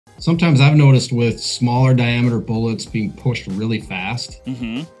sometimes I've noticed with smaller diameter bullets being pushed really fast,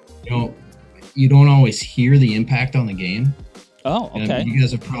 you don't always hear the impact on the game. Oh, okay. And you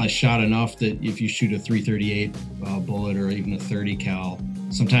guys have probably shot enough that if you shoot a 338 bullet or even a 30 cal,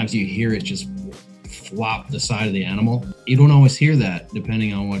 sometimes you hear it just flop the side of the animal. You don't always hear that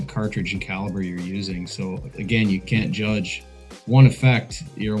depending on what cartridge and caliber you're using. So again, you can't judge one effect,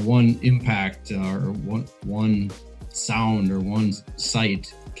 your one impact or one sound or one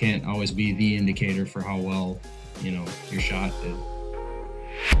sight can't always be the indicator for how well, your shot did.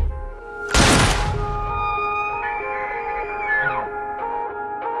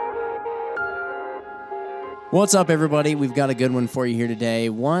 What's up, everybody? We've got a good one for you here today.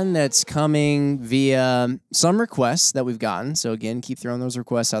 One that's coming via some requests that we've gotten. So again, keep throwing those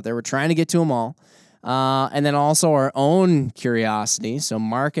requests out there. We're trying to get to them all. And then also our own curiosity. So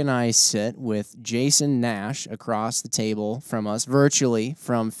Mark and I sit with Jason Nash across the table from us, virtually,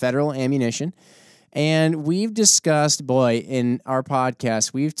 from Federal Ammunition. And we've discussed, in our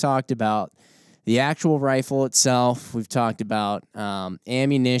podcast, we've talked about the actual rifle itself. We've talked about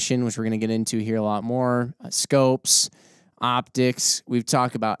ammunition, which we're going to get into here a lot more, scopes, optics. We've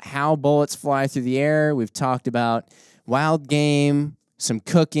talked about how bullets fly through the air. We've talked about wild game, some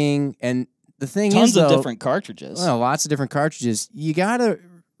cooking, and the thing Tons is, though, of different cartridges. Well, lots of different cartridges. You got to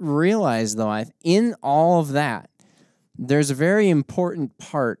realize, though, in all of that, there's a very important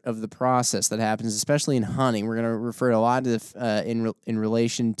part of the process that happens, especially in hunting. We're going to refer a lot to in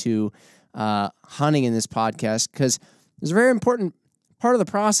relation to hunting in this podcast, because there's a very important part of the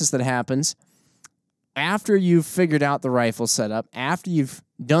process that happens after you've figured out the rifle setup, after you've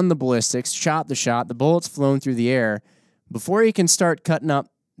done the ballistics, shot the shot, the bullet's flown through the air. Before you can start cutting up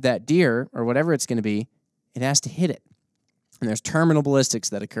that deer or whatever it's going to be, it has to hit it. And there's terminal ballistics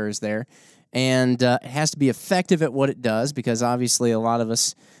that occurs there. And it has to be effective at what it does, because obviously a lot of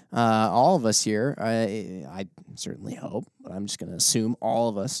us, all of us here, I certainly hope, but I'm just going to assume all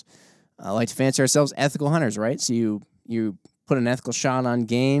of us, like to fancy ourselves ethical hunters, right? So you put an ethical shot on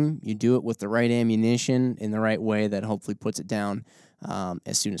game, you do it with the right ammunition in the right way that hopefully puts it down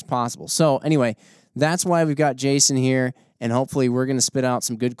as soon as possible. So anyway, that's why we've got Jason here, and hopefully we're going to spit out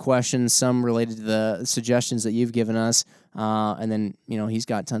some good questions, some related to the suggestions that you've given us, and then he's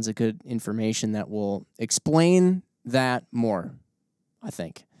got tons of good information that will explain that more, I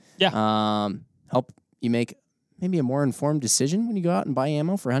think. Yeah. Help you make maybe a more informed decision when you go out and buy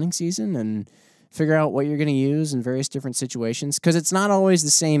ammo for hunting season and figure out what you're going to use in various different situations, because it's not always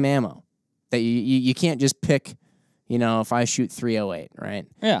the same ammo. That you can't just pick, if I shoot 308, right?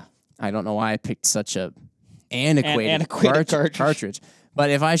 Yeah. I don't know why I picked such a antiquated cartridge.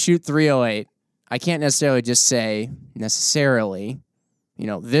 But if I shoot 308, I can't necessarily just say, this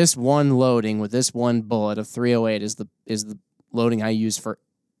one loading with this one bullet of 308 is the loading I use for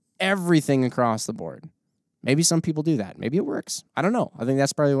everything across the board. Maybe some people do that. Maybe it works. I don't know. I think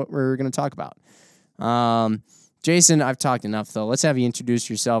that's probably what we're going to talk about. Jason, I've talked enough, though. Let's have you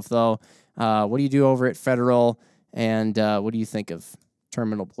introduce yourself, though. What do you do over at Federal, and what do you think of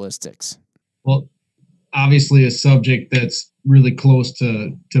terminal ballistics? Well, obviously a subject that's really close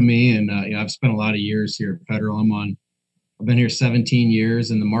to me, and I've spent a lot of years here at Federal. I've been here 17 years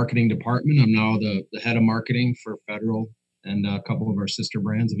in the marketing department. I'm now the head of marketing for Federal and a couple of our sister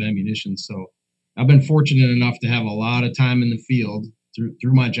brands of ammunition. So I've been fortunate enough to have a lot of time in the field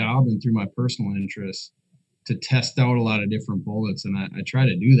through my job and through my personal interests to test out a lot of different bullets. And I try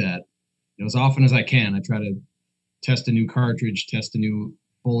to do that as often as I can. I try to test a new cartridge, test a new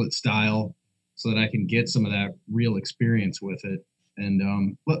bullet style so that I can get some of that real experience with it.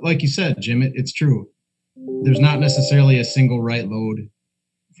 And like you said, Jim, it's true. There's not necessarily a single right load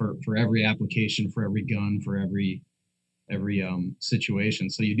for every application, for every gun, for every situation.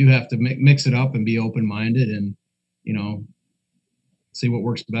 So you do have to mix it up and be open-minded and, see what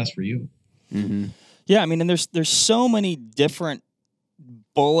works best for you. Mm-hmm. Yeah. I mean, and there's so many different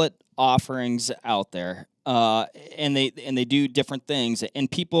bullet offerings out there. And they do different things,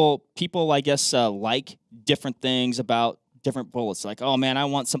 and people, I guess, like different things about different bullets. Like, oh man, I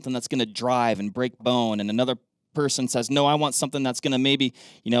want something that's going to drive and break bone, and another person says, no, I want something that's going to maybe,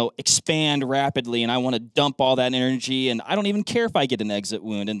 expand rapidly, and I want to dump all that energy, and I don't even care if I get an exit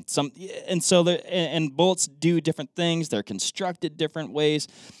wound. And so bullets do different things. They're constructed different ways.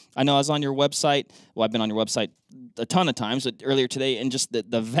 I know I was on your website. Well, I've been on your website a ton of times earlier today, and just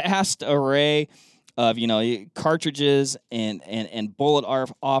the vast array of cartridges and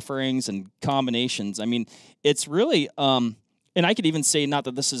bullet offerings and combinations. I mean, it's really and I could even say, not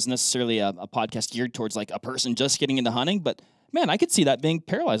that this is necessarily a podcast geared towards like a person just getting into hunting, but man, I could see that being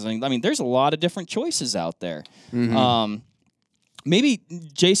paralyzing. I mean, there's a lot of different choices out there. Mm-hmm. maybe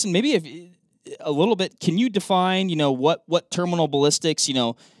Jason, maybe if a little bit, can you define, what terminal ballistics,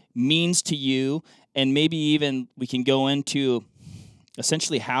 means to you, and maybe even we can go into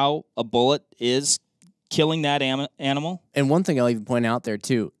essentially how a bullet is killing that animal. And one thing I'll even point out there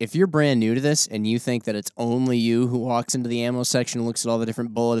too, if you're brand new to this and you think that it's only you who walks into the ammo section and looks at all the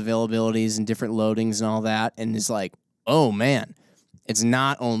different bullet availabilities and different loadings and all that and is like, oh man, it's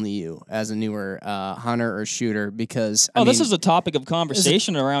not only you as a newer hunter or shooter, because this is a topic of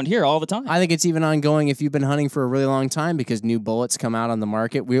conversation around here all the time. I think it's even ongoing if you've been hunting for a really long time, because new bullets come out on the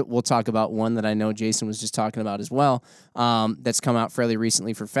market. We'll talk about one that I know Jason was just talking about as well, that's come out fairly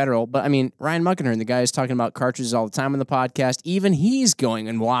recently for federal. But I mean, Ryan Muckenhern, the guy is talking about cartridges all the time on the podcast. Even he's going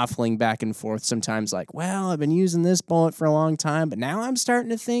and waffling back and forth sometimes like, well, I've been using this bullet for a long time, but now I'm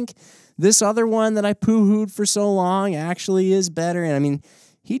starting to think this other one that I poo-hooed for so long actually is better. And I mean,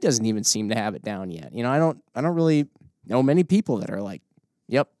 he doesn't even seem to have it down yet. I don't really know many people that are like,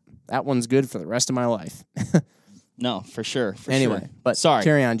 yep, that one's good for the rest of my life. No, for sure. Anyway, but sorry.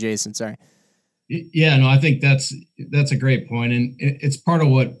 Carry on, Jason. Sorry. Yeah, no, I think that's a great point. And it's part of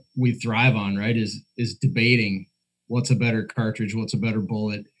what we thrive on, right? Is debating what's a better cartridge, what's a better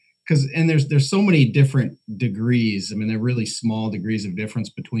bullet. And there's so many different degrees. I mean, they're really small degrees of difference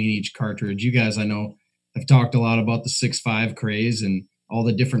between each cartridge. You guys, I know, have talked a lot about the 6.5 craze and all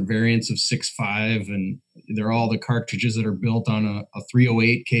the different variants of 6.5, and they're all the cartridges that are built on a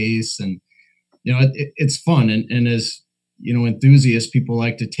 308 case. And, it's fun. And as, enthusiasts, people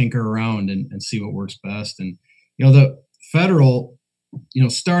like to tinker around and see what works best. And, the federal,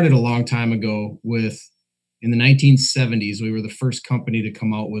 started a long time ago with, in the 1970s, we were the first company to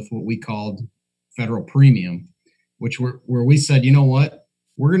come out with what we called Federal Premium, where we said, you know what,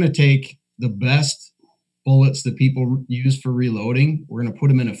 we're going to take the best bullets that people use for reloading. We're going to put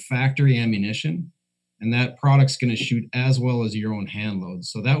them in a factory ammunition, and that product's going to shoot as well as your own hand load.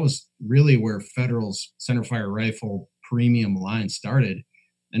 So that was really where Federal's centerfire rifle premium line started.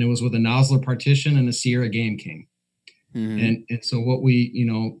 And it was with a Nosler partition and a Sierra Game King. Mm-hmm. And so what we,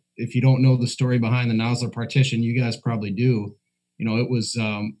 if you don't know the story behind the Nosler partition, you guys probably do. It was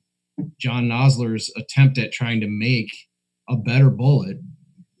John Nosler's attempt at trying to make a better bullet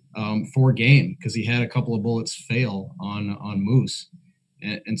for game, because he had a couple of bullets fail on moose.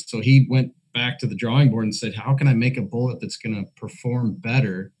 And so he went back to the drawing board and said, how can I make a bullet that's going to perform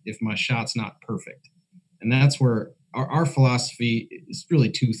better if my shot's not perfect? And that's where our philosophy is really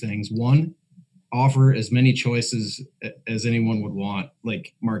two things. One, offer as many choices as anyone would want.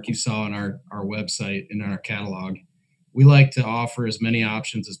 Like Mark, you saw on our website and our catalog, we like to offer as many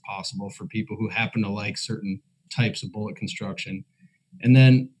options as possible for people who happen to like certain types of bullet construction. And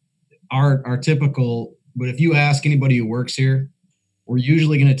then our typical, but if you ask anybody who works here, we're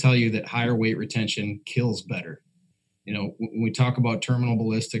usually going to tell you that higher weight retention kills better. When we talk about terminal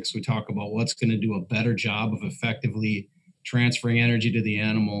ballistics, we talk about what's going to do a better job of effectively transferring energy to the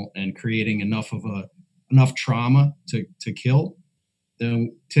animal and creating enough trauma to kill.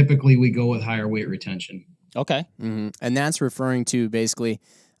 Then typically we go with higher weight retention. Okay. Mm-hmm. And that's referring to basically,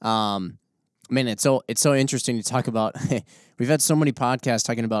 it's so interesting to talk about. We've had so many podcasts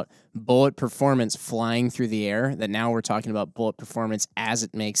talking about bullet performance flying through the air that now we're talking about bullet performance as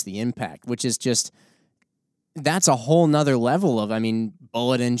it makes the impact, which is just, that's a whole nother level of,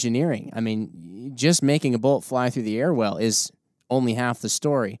 bullet engineering. Just making a bullet fly through the air well is only half the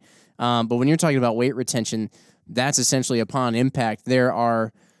story. But when you're talking about weight retention, that's essentially upon impact. There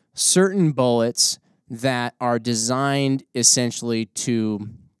are certain bullets that are designed essentially to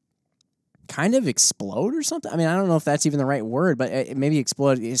kind of explode or something. I don't know if that's even the right word, but maybe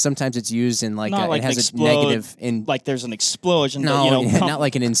explode. Sometimes it's used in like, it has explode, a negative in, like there's an explosion. No, that, not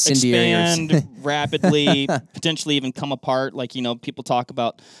like an incendiary. Expand rapidly, potentially even come apart. Like, people talk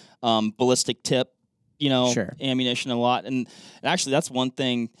about ballistic tip, sure, ammunition a lot. And actually that's one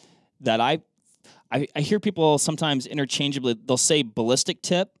thing that I hear people sometimes interchangeably, they'll say ballistic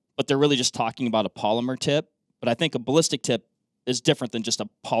tip, but they're really just talking about a polymer tip. But I think a ballistic tip is different than just a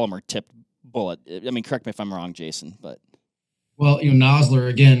polymer tipped bullet. Correct me if I'm wrong, Jason, but. Well, Nosler,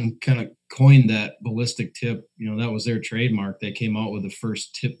 again, kind of coined that ballistic tip. That was their trademark. They came out with the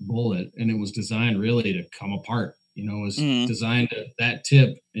first tip bullet, and it was designed really to come apart. It was designed to, that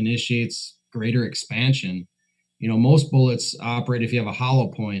tip initiates greater expansion. Most bullets operate, if you have a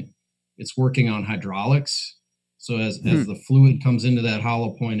hollow point, it's working on hydraulics. So as the fluid comes into that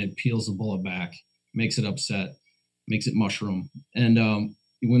hollow point, it peels the bullet back, makes it upset, makes it mushroom. And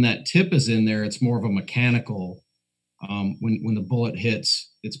when that tip is in there, it's more of a mechanical. When the bullet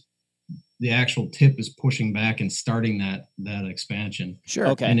hits, it's the actual tip is pushing back and starting that expansion. Sure.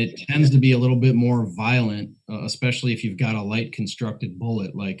 Okay. And it tends to be a little bit more violent, especially if you've got a light constructed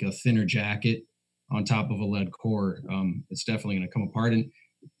bullet, like a thinner jacket on top of a lead core. It's definitely going to come apart. And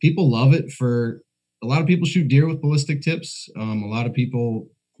people love it for a lot of people shoot deer with ballistic tips. A lot of people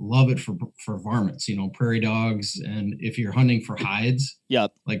love it for varmints, prairie dogs. And if you're hunting for hides,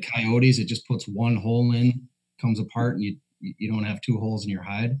 Yep. like coyotes, it just puts one hole in, comes apart, and you don't have two holes in your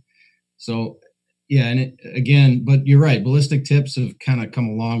hide. So, yeah, and again, but you're right. Ballistic tips have kind of come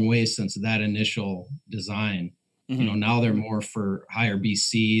a long way since that initial design. Mm-hmm. Now they're more for higher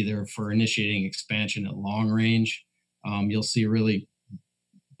BC. They're for initiating expansion at long range. You'll see really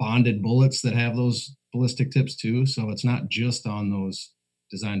bonded bullets that have those ballistic tips too. So it's not just on those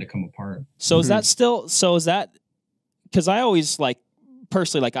designed to come apart. So is that still? So is that? Because I always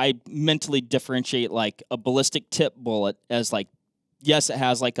personally, I mentally differentiate like a ballistic tip bullet as like, yes, it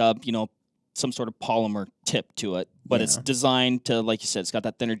has like a, some sort of polymer tip to it, but it's designed to, like you said, it's got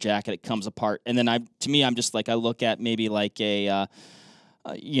that thinner jacket, it comes apart. And then I'm just like, I look at maybe like a,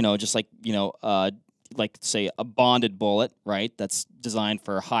 like say a bonded bullet, right? That's designed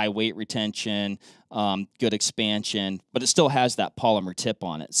for high weight retention, good expansion, but it still has that polymer tip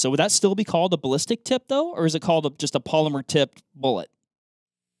on it. So would that still be called a ballistic tip though? Or is it called just a polymer tipped bullet?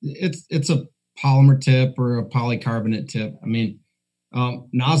 It's a polymer tip or a polycarbonate tip. I mean,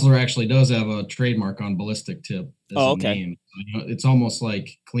 Nosler actually does have a trademark on ballistic tip as a name. It's almost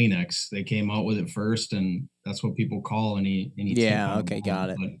like Kleenex. They came out with it first, and that's what people call any tip on okay, got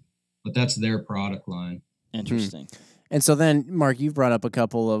it. But that's their product line. Interesting. And so then, Mark, you brought up a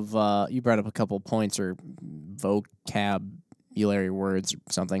couple of points or vocabulary words or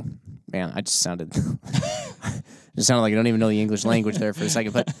something. Man, I just sounded like I don't even know the English language there for a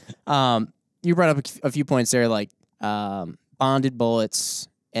second. But you brought up a few points there, like bonded bullets,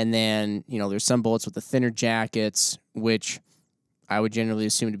 and then there's some bullets with the thinner jackets, which I would generally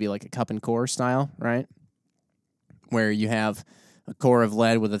assume to be like a cup and core style, right? Where you have a core of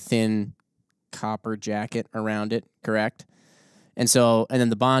lead with a thin copper jacket around it, correct? And then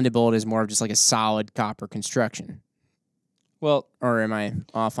the bonded bullet is more of just like a solid copper construction. Well, or am I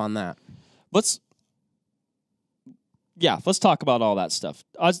off on that? Let's talk about all that stuff.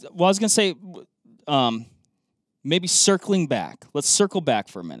 I was going to say, maybe circling back. Let's circle back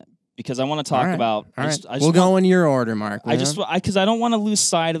for a minute because I want to talk about. All right. We'll go in your order, Mark. Because I don't want to lose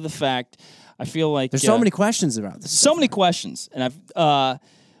sight of the fact. I feel like there's so many questions about this. So many questions, and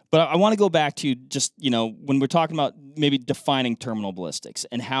but I want to go back to just when we're talking about maybe defining terminal ballistics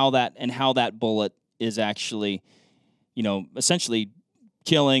and how that bullet is actually, essentially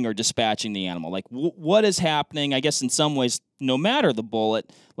killing or dispatching the animal. Like what is happening? I guess in some ways, no matter the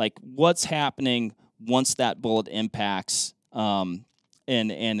bullet, like what's happening once that bullet impacts and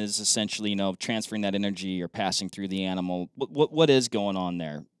is essentially transferring that energy or passing through the animal. What is going on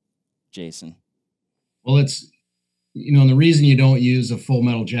there, Jason? Well, it's and the reason you don't use a full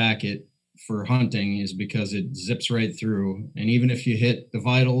metal jacket for hunting is because it zips right through, and even if you hit the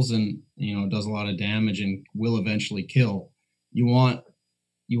vitals and it does a lot of damage and will eventually kill, you want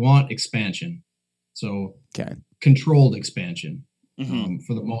expansion. So controlled expansion.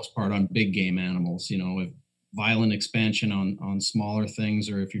 For the most part on big game animals. If violent expansion on smaller things,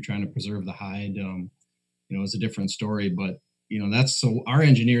 or if you're trying to preserve the hide, it's a different story. But that's so our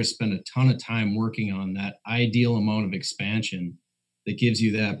engineers spend a ton of time working on that ideal amount of expansion that gives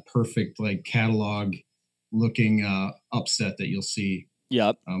you that perfect like catalog looking upset that you'll see.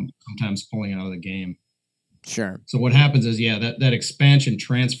 Yep. Sometimes pulling out of the game. Sure. So what happens is that expansion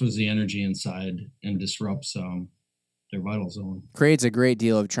transfers the energy inside and disrupts their vital zone. Creates a great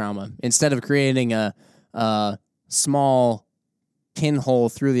deal of trauma. Instead of creating a small pinhole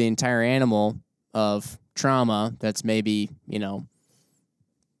through the entire animal of trauma that's maybe,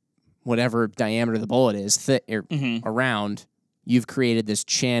 whatever diameter the bullet is, thick around, you've created this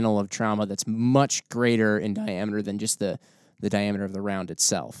channel of trauma that's much greater in diameter than just the diameter of the round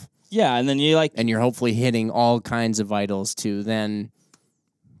itself. Yeah, and then you're hopefully hitting all kinds of vitals to then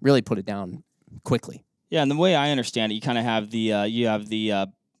really put it down quickly. Yeah, and the way I understand it, you kind of have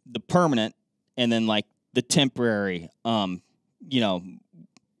the permanent and then like the temporary,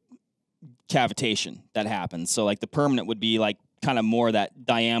 cavitation that happens. So like the permanent would be like kind of more that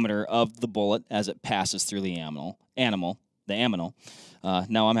diameter of the bullet as it passes through the animal, the aminal.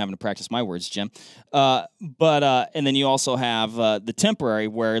 Now I'm having to practice my words, Jim. And then you also have the temporary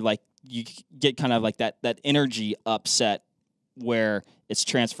where like you get kind of like that energy upset where it's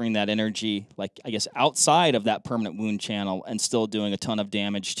transferring that energy, like I guess outside of that permanent wound channel and still doing a ton of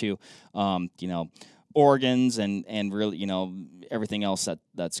damage to, organs and really, everything else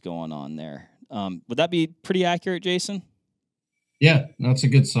that's going on there. Would that be pretty accurate, Jason? Yeah, that's a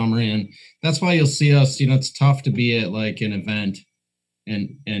good summary, and that's why you'll see us. It's tough to be at like an event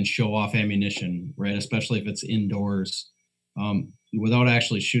and show off ammunition, right? Especially if it's indoors, without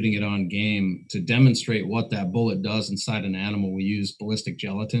actually shooting it on game. To demonstrate what that bullet does inside an animal, we use ballistic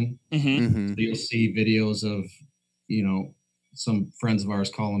gelatin. So you'll see videos of, some friends of ours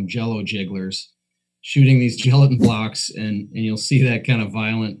call them Jello jigglers, shooting these gelatin blocks, and you'll see that kind of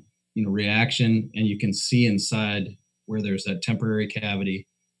violent, reaction, and you can see inside where there's that temporary cavity,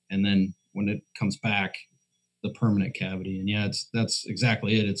 and then when it comes back, the permanent cavity. And yeah, that's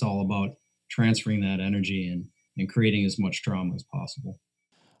exactly it. It's all about transferring that energy and creating as much trauma as possible.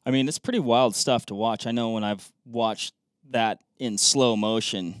 I mean, it's pretty wild stuff to watch. I know when I've watched that in slow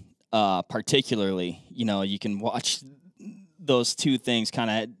motion, particularly, you can watch those two things kind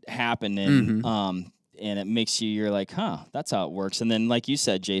of happen, and it makes you're like, huh, that's how it works. And then, like you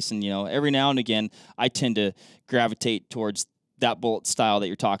said, Jason, every now and again, I tend to gravitate towards that bullet style that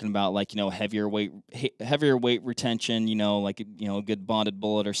you're talking about, like, heavier weight retention, like, a good bonded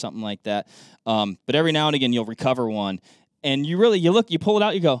bullet or something like that. But every now and again, you'll recover one, and you pull it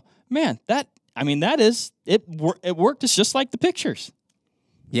out, you go, man, that is, it worked. It's just like the pictures.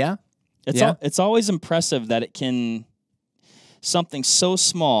 Yeah. It's always impressive that it can, something so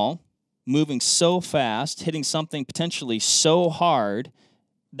small, moving so fast, hitting something potentially so hard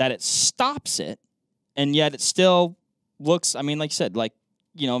that it stops it, and yet it still looks, like you said, like,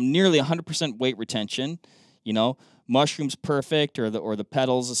 nearly 100% weight retention, mushrooms perfect, or the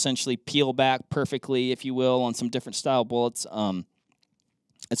petals essentially peel back perfectly, if you will, on some different style bullets.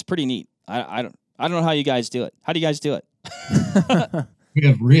 It's pretty neat. I don't know how you guys do it. How do you guys do it? We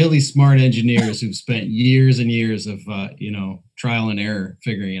have really smart engineers who've spent years and years of, trial and error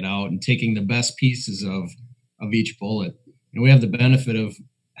figuring it out and taking the best pieces of each bullet. And we have the benefit of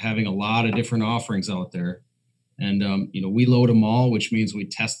having a lot of different offerings out there. And, we load them all, which means we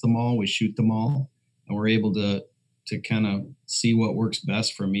test them all, we shoot them all, and we're able to kind of see what works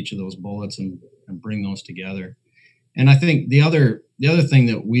best from each of those bullets and bring those together. And I think the other thing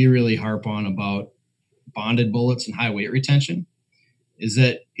that we really harp on about bonded bullets and high weight retention is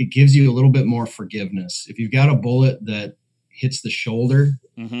that it gives you a little bit more forgiveness. If you've got a bullet that hits the shoulder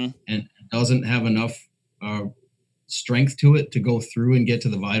and doesn't have enough strength to it to go through and get to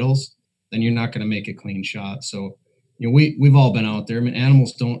the vitals, then you're not going to make a clean shot. So, we've all been out there. I mean,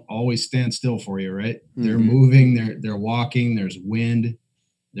 animals don't always stand still for you, right? They're moving, they're walking, there's wind,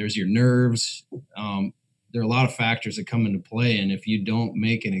 there's your nerves. There are a lot of factors that come into play. And if you don't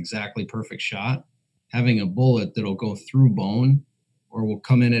make an exactly perfect shot, having a bullet that'll go through bone or will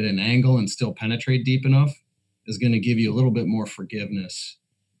come in at an angle and still penetrate deep enough is going to give you a little bit more forgiveness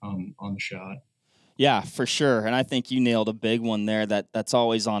on the shot. Yeah, for sure. And I think you nailed a big one there that's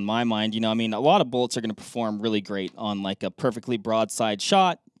always on my mind. A lot of bullets are going to perform really great on like a perfectly broadside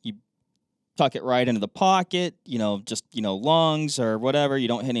shot. You tuck it right into the pocket, lungs or whatever. You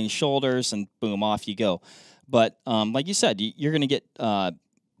don't hit any shoulders, and boom, off you go. But like you said, you're going to get the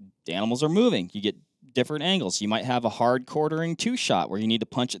animals are moving. You get different angles. You might have a hard quartering 2-shot where you need to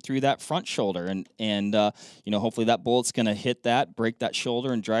punch it through that front shoulder, and hopefully that bullet's going to hit that, break that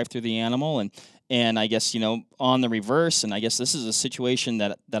shoulder, and drive through the animal. And I guess, on the reverse, and I guess this is a situation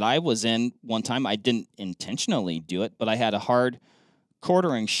that I was in one time. I didn't intentionally do it, but I had a hard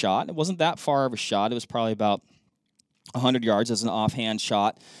quartering shot. It wasn't that far of a shot. It was probably about 100 yards as an offhand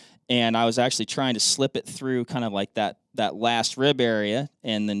shot. And I was actually trying to slip it through kind of like that last rib area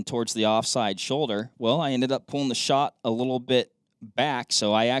and then towards the offside shoulder. Well, I ended up pulling the shot a little bit back,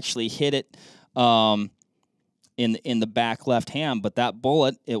 so I actually hit it in the back left hand. But that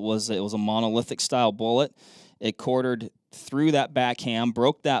bullet, it was a monolithic style bullet. It quartered through that back hand,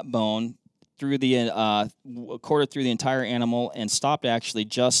 broke that bone, quartered through the entire animal, and stopped actually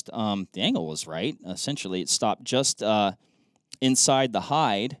just the angle was right. Essentially, it stopped just inside the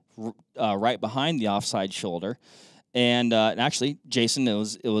hide, right behind the offside shoulder. And actually, Jason, it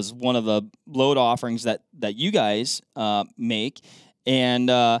was one of the load offerings that you guys make,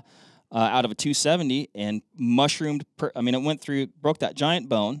 and out of a 270, and mushroomed. It went through, broke that giant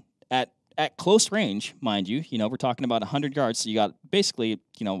bone at close range, mind you. We're talking about 100 yards, so you got basically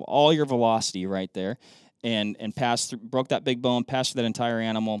all your velocity right there, and passed through, broke that big bone, passed through that entire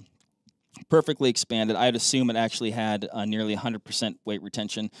animal. Perfectly expanded. I'd assume it actually had nearly 100% weight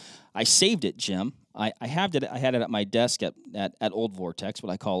retention. I saved it, Jim. I had it at my desk at Old Vortex, what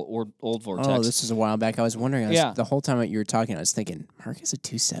I call Old Vortex. Oh, this was a while back. I was wondering. The whole time you were talking, I was thinking, Mark is a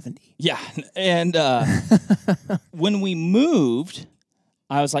 270. Yeah, and when we moved,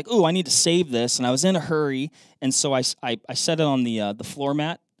 I was like, "Ooh, I need to save this," and I was in a hurry, and so I set it on the floor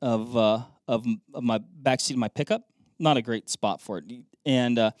mat of my backseat of my pickup. Not a great spot for it,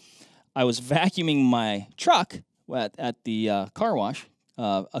 and I was vacuuming my truck at the car wash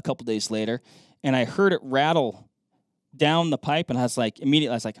a couple days later, and I heard it rattle down the pipe, and I was like,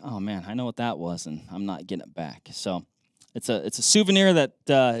 "Oh man, I know what that was," and I'm not getting it back. So it's a souvenir that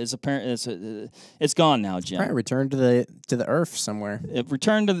is apparent. It's gone now, Jim. Right, returned to the earth somewhere. It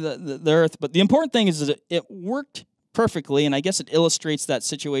returned to the earth, but the important thing is that it worked perfectly, and I guess it illustrates that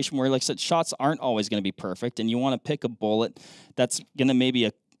situation where, like I said, shots aren't always going to be perfect, and you want to pick a bullet that's going to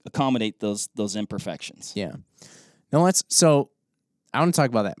maybe accommodate those imperfections. Yeah. No, so I want to talk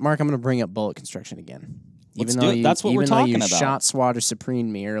about that. Mark, I'm going to bring up bullet construction again. Let's do it. That's what we're talking about. Even though you shot Swatter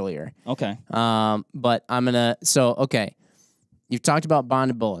Supreme me earlier. Okay. But I'm going to, okay. You've talked about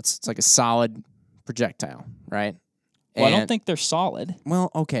bonded bullets. It's like a solid projectile, right? Well, I don't think they're solid. Well,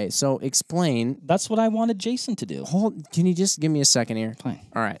 okay, so explain. That's what I wanted Jason to do. Can you just give me a second here? Fine.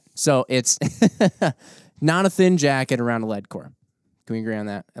 All right. So it's not a thin jacket around a lead core. Can we agree on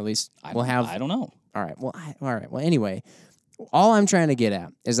that? At least we'll have. I don't know. All right. Well, all right. Well, anyway, all I'm trying to get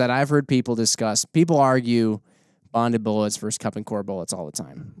at is that I've heard people argue bonded bullets versus cup and core bullets all the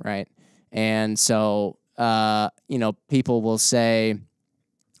time, right? And so, people will say,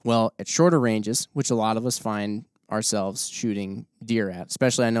 well, at shorter ranges, which a lot of us find ourselves shooting deer at,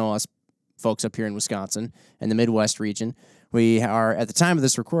 especially I know us folks up here in Wisconsin and the Midwest region, we are, at the time of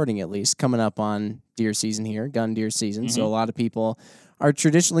this recording at least, coming up on deer season here, gun deer season. Mm-hmm. So a lot of people are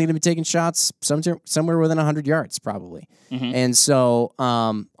traditionally going to be taking shots somewhere within 100 yards probably. Mm-hmm. And so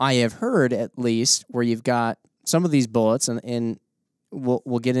I have heard at least where you've got some of these bullets, and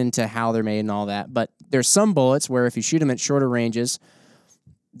we'll get into how they're made and all that, but there's some bullets where if you shoot them at shorter ranges,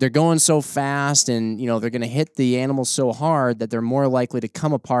 they're going so fast and, they're going to hit the animal so hard that they're more likely to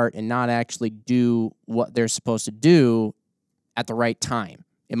come apart and not actually do what they're supposed to do at the right time.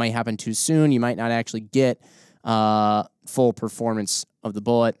 It might happen too soon. You might not actually get full performance of the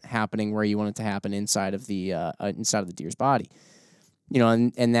bullet happening where you want it to happen inside of the deer's body.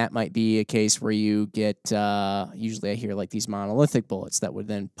 And that might be a case where you get, usually I hear like these monolithic bullets that would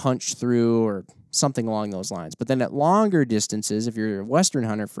then punch through or something along those lines. But then at longer distances, if you're a Western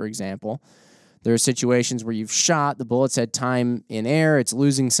hunter, for example, there are situations where you've shot, the bullet's had time in air, it's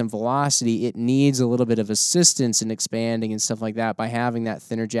losing some velocity, it needs a little bit of assistance in expanding and stuff like that by having that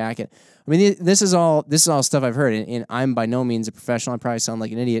thinner jacket. I mean, this is all stuff I've heard, and I'm by no means a professional. I probably sound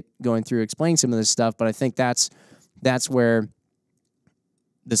like an idiot going through explaining some of this stuff, but I think that's where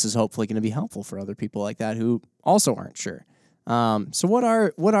this is hopefully going to be helpful for other people like that who also aren't sure. So what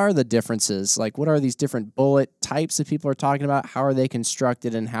are the differences? Like, what are these different bullet types that people are talking about? How are they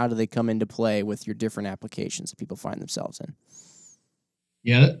constructed, and how do they come into play with your different applications that people find themselves in?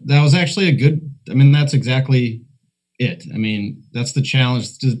 Yeah, that was actually that's exactly it. I mean, that's the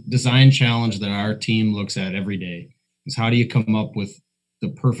challenge, design challenge that our team looks at every day, is how do you come up with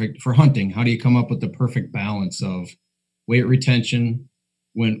for hunting, how do you come up with the perfect balance of weight retention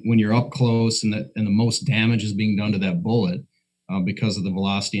when you're up close and the most damage is being done to that bullet because of the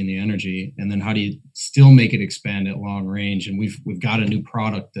velocity and the energy, and then how do you still make it expand at long range? And we've got a new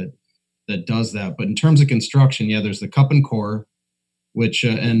product that does that. But in terms of construction, there's the cup and core, which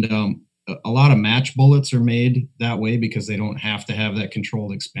a lot of match bullets are made that way because they don't have to have that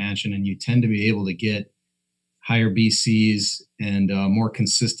controlled expansion, and you tend to be able to get higher BCs and more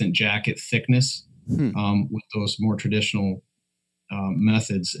consistent jacket thickness with those more traditional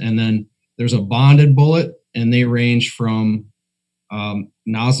methods. And then there's a bonded bullet, and they range from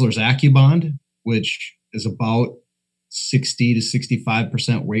Nosler's AccuBond, which is about 60 to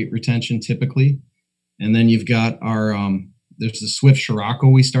 65% weight retention typically. And then you've got our there's the Swift Scirocco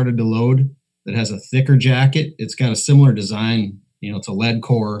we started to load that has a thicker jacket. It's got a similar design. It's a lead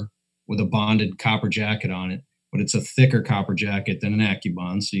core with a bonded copper jacket on it, but it's a thicker copper jacket than an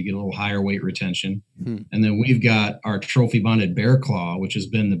AccuBond, so you get a little higher weight retention. And then we've got our trophy bonded Bear Claw, which has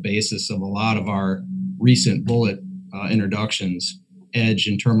been the basis of a lot of our recent bullet introductions, Edge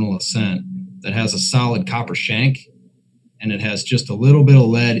and Terminal Ascent, that has a solid copper shank, and it has just a little bit of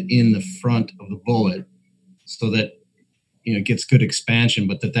lead in the front of the bullet so that it gets good expansion,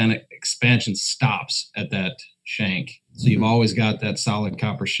 but that then expansion stops at that shank. So you've always got that solid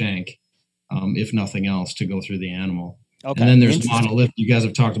copper shank, if nothing else, to go through the animal. Okay. And then there's monolithic. You guys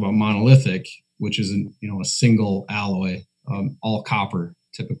have talked about monolithic, which is a single alloy, all copper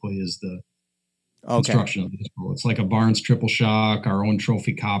typically is the construction of this bullet. It's like a Barnes triple shock, our own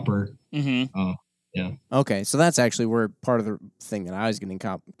trophy copper. Mm-hmm. Yeah. Okay, so that's actually where part of the thing that I was getting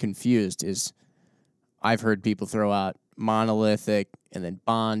confused is I've heard people throw out monolithic, and then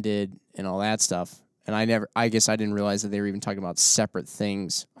bonded, and all that stuff. And I guess I didn't realize that they were even talking about separate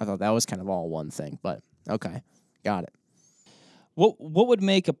things. I thought that was kind of all one thing, but okay, got it. What would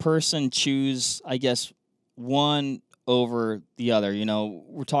make a person choose, I guess, one over the other?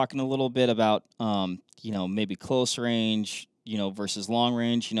 We're talking a little bit about, maybe close range, versus long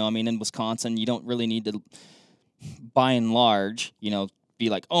range. In Wisconsin, you don't really need to, by and large, be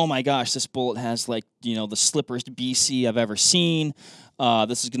like, oh my gosh, this bullet has the slipperest BC I've ever seen.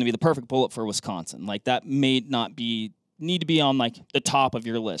 This is going to be the perfect bullet for Wisconsin. That may not need to be on the top of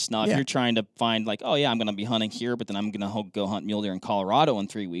your list. Now, if you're trying to find oh yeah, I'm going to be hunting here, but then I'm going to go hunt mule deer in Colorado in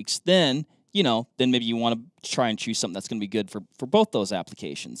 3 weeks, then maybe you want to try and choose something that's going to be good for both those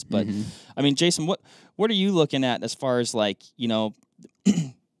applications. But Jason, what are you looking at as far as the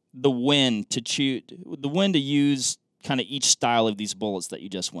when to use kind of each style of these bullets that you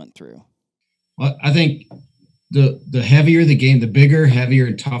just went through? Well, I think the heavier the game, the bigger, heavier,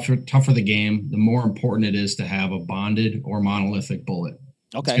 and tougher the game, the more important it is to have a bonded or monolithic bullet.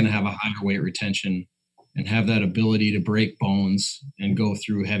 Okay. It's going to have a higher weight retention and have that ability to break bones and go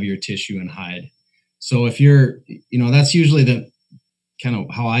through heavier tissue and hide. So if you're, that's usually the kind of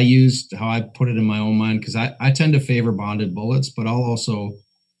how I put it in my own mind, because I tend to favor bonded bullets, but I'll also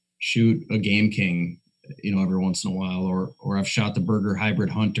shoot a Game King, every once in a while, or I've shot the Burger Hybrid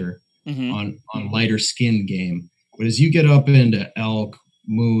Hunter on lighter skinned game. But as you get up into elk,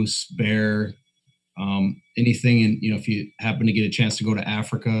 moose, bear, anything, and if you happen to get a chance to go to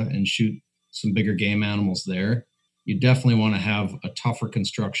Africa and shoot some bigger game animals there, you definitely want to have a tougher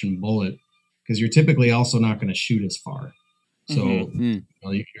construction bullet, because you're typically also not going to shoot as far. So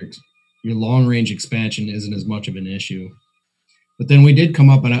your long range expansion isn't as much of an issue. But then we did come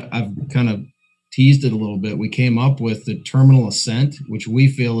up, and I've kind of teased it a little bit. We came up with the Terminal Ascent, which we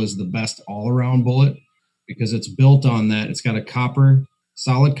feel is the best all-around bullet, because it's built on that. It's got a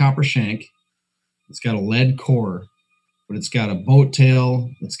solid copper shank. It's got a lead core, but it's got a boat tail.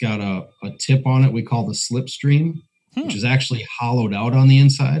 It's got a tip on it we call the slipstream, which is actually hollowed out on the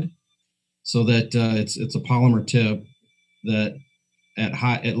inside, so that it's a polymer tip that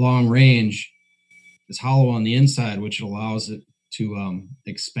at long range is hollow on the inside, which allows it to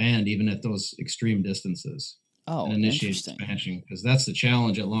expand even at those extreme distances. And initiate expansion, because that's the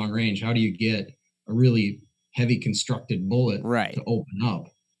challenge at long range. How do you get a really heavy constructed bullet to open up?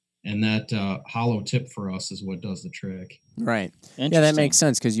 And that hollow tip for us is what does the trick. Right. Yeah, that makes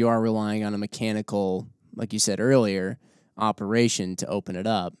sense, because you are relying on a mechanical, like you said earlier, operation to open it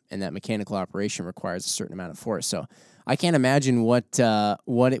up, and that mechanical operation requires a certain amount of force. So I can't imagine what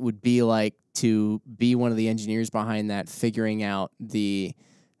it would be like to be one of the engineers behind that, figuring out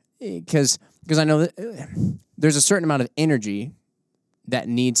because I know that there's a certain amount of energy that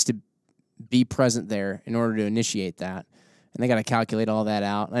needs to be present there in order to initiate that. And they got to calculate all that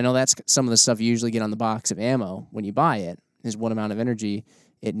out. I know that's some of the stuff you usually get on the box of ammo when you buy it, is what amount of energy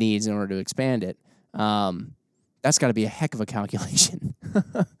it needs in order to expand it. That's got to be a heck of a calculation.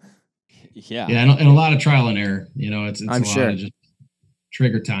 Yeah, and a lot of trial and error. It's I'm a sure. lot of just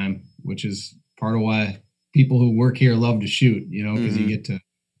trigger time, which is part of why people who work here love to shoot. Because you get to,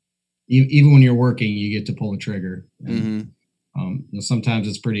 even when you're working, you get to pull the trigger. And, sometimes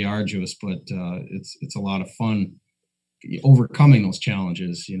it's pretty arduous, but it's a lot of fun overcoming those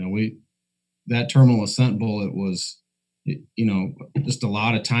challenges. That Terminal Ascent bullet was, just a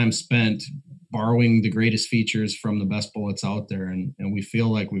lot of time spent borrowing the greatest features from the best bullets out there. And we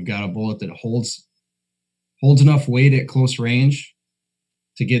feel like we've got a bullet that holds enough weight at close range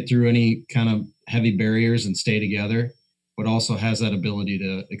to get through any kind of heavy barriers and stay together, but also has that ability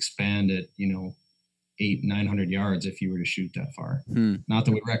to expand at, 800-900 yards if you were to shoot that far. Not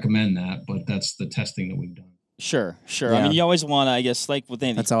that we recommend that, but that's the testing that we've done. Sure. Yeah. You always want to, I guess, with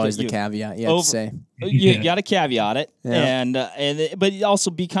anything. That's always the caveat you have to say. You got to caveat it, but also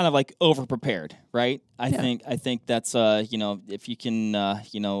be kind of over prepared, right? I think that's if you can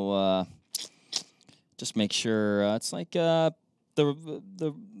just make sure it's like the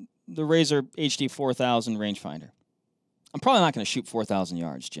Razor HD 4000 rangefinder. I'm probably not going to shoot 4,000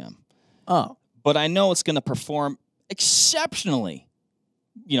 yards, Jim. Oh, but I know it's going to perform exceptionally,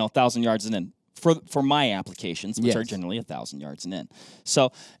 1,000 yards and in. For my applications, which are generally 1,000 yards and in.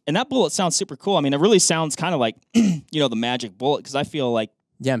 So, and that bullet sounds super cool. It really sounds kind of like, the magic bullet, because I feel like...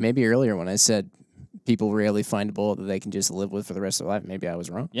 Yeah, maybe earlier when I said people rarely find a bullet that they can just live with for the rest of their life, maybe I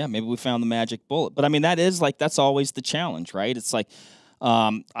was wrong. Yeah, maybe we found the magic bullet. But, that is that's always the challenge, right? It's like,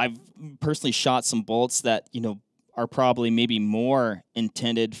 I've personally shot some bullets that, are probably maybe more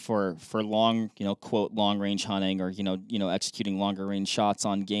intended for long, quote, long range hunting, or executing longer range shots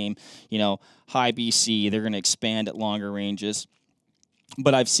on game. High BC, they're going to expand at longer ranges.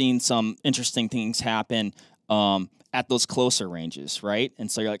 But I've seen some interesting things happen at those closer ranges, right? And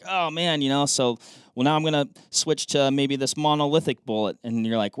so you're like, oh man, well, now I'm going to switch to maybe this monolithic bullet. And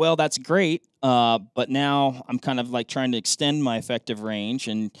you're like, well, that's great. But now I'm kind of like trying to extend my effective range,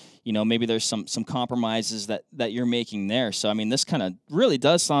 and, maybe there's some compromises that you're making there. So, I mean, this kind of really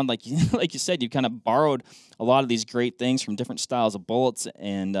does sound like, like you said, you kind of borrowed a lot of these great things from different styles of bullets,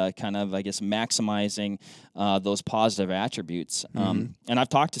 and kind of, I guess, maximizing those positive attributes. And I've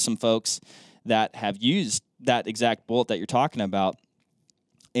talked to some folks that have used that exact bullet that you're talking about,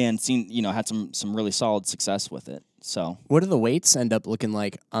 and seen, had some really solid success with it. So, what do the weights end up looking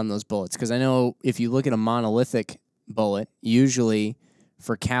like on those bullets? Because I know if you look at a monolithic bullet, usually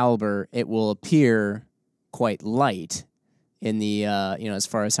for caliber, it will appear quite light in the as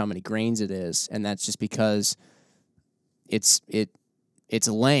far as how many grains it is, and that's just because its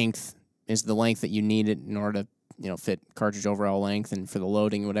length is the length that you need it in order to fit cartridge overall length and for the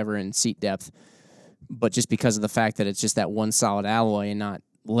loading, whatever, and seat depth. But just because of the fact that it's just that one solid alloy and not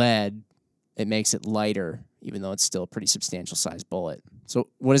lead, it makes it lighter, even though it's still a pretty substantial sized bullet. So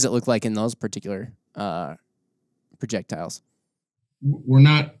what does it look like in those particular projectiles? We're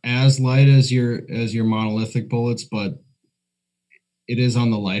not as light as your monolithic bullets, but it is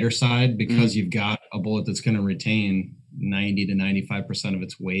on the lighter side because you've got a bullet that's going to retain 90 to 95% of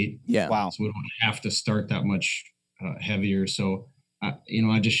its weight. Yeah. Wow. So we don't have to start that much heavier. So,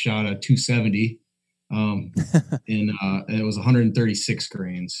 I just shot a 270 and it was 136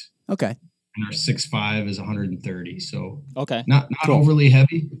 grains. Okay. And our 6.5 is 130. So okay, not cool. overly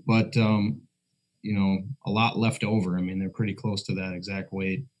heavy, but a lot left over. I mean, they're pretty close to that exact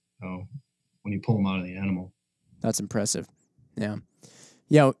weight when you pull them out of the animal. That's impressive. Yeah.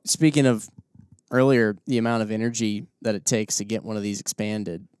 Yeah. Speaking of earlier, the amount of energy that it takes to get one of these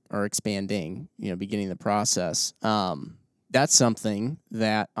expanded or expanding, beginning the process. That's something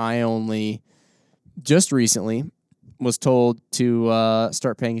that I only just recently was told to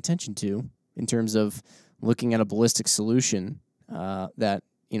start paying attention to in terms of looking at a ballistic solution that,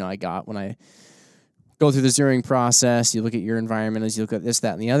 I got when I go through the zeroing process. You look at your environment as you look at this,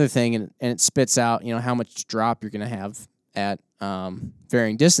 that, and the other thing, and it spits out, how much drop you're going to have at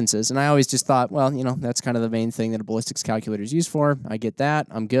varying distances. And I always just thought, well, that's kind of the main thing that a ballistics calculator is used for. I get that.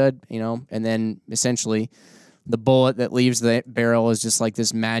 I'm good, and then essentially the bullet that leaves the barrel is just like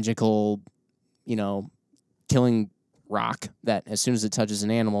this magical, killing rock that as soon as it touches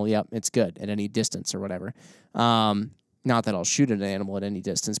an animal, yep, it's good at any distance or whatever. Not that I'll shoot at an animal at any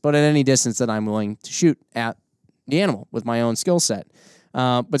distance, but at any distance that I'm willing to shoot at the animal with my own skill set.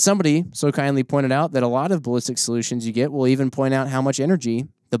 But somebody so kindly pointed out that a lot of ballistic solutions you get will even point out how much energy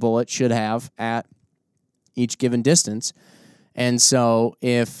the bullet should have at each given distance. And so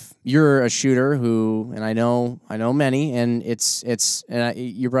if you're a shooter who, and I know many, and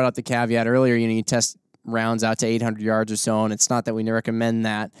you brought up the caveat earlier, you test rounds out to 800 yards or so, and it's not that we recommend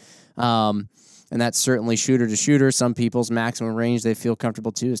that. And that's certainly shooter to shooter. Some people's maximum range they feel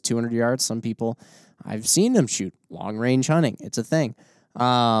comfortable to is 200 yards. Some people, I've seen them shoot long range hunting. It's a thing.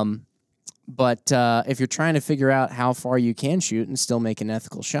 But if you're trying to figure out how far you can shoot and still make an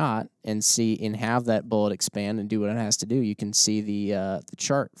ethical shot and have that bullet expand and do what it has to do, you can see the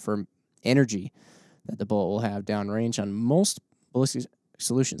chart for energy that the bullet will have downrange on most ballistic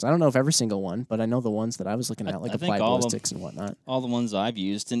solutions. I don't know if every single one, but I know the ones that I was looking at, like Applied Ballistics and whatnot. All the ones I've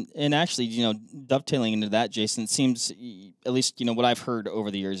used, and actually, dovetailing into that, Jason, it seems, at least what I've heard over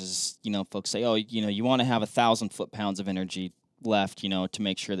the years is, folks say, oh, you want to have 1,000 foot-pounds of energy left, to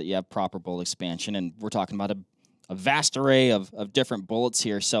make sure that you have proper bullet expansion, and we're talking about a vast array of different bullets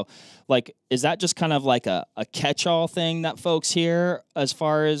here. So, like, is that just kind of like a catch-all thing that folks hear as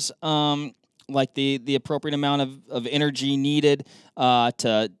far as like the appropriate amount of energy needed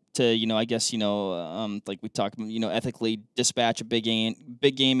to I guess like we talked about, ethically dispatch a big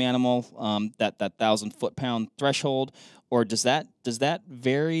game animal, that 1,000 foot-pound threshold, or does that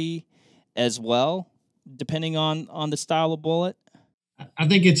vary as well depending on the style of bullet? I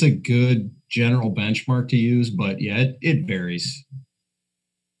think it's a good general benchmark to use, but yeah, it varies.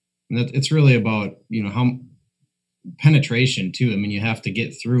 And it's really about how penetration too. I mean, you have to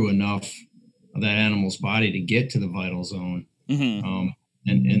get through enough of that animal's body to get to the vital zone. Mm-hmm.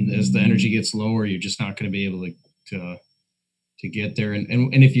 And as the energy gets lower, you're just not going to be able to get there.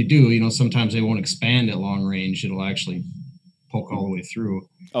 And if you do, sometimes they won't expand at long range. It'll actually poke all the way through.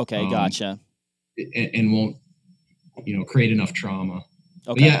 Okay, gotcha. And won't, create enough trauma.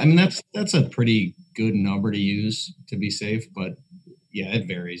 But yeah, I mean that's a pretty good number to use to be safe, but yeah, it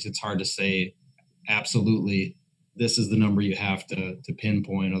varies. It's hard to say absolutely this is the number you have to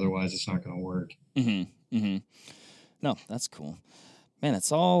pinpoint, otherwise it's not going to work. Mm-hmm. Mm-hmm. No, that's cool. Man,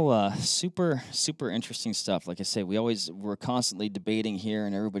 it's all super, super interesting stuff. Like I say, we're constantly debating here,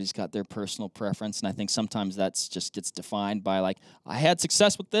 and everybody's got their personal preference. And I think sometimes that's just gets defined by like, I had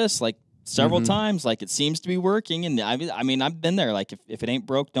success with this like several times, like it seems to be working. And I mean, I've been there. Like if it ain't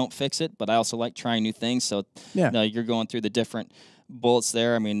broke, don't fix it. But I also like trying new things. So Yeah. you know, you're going through the different bullets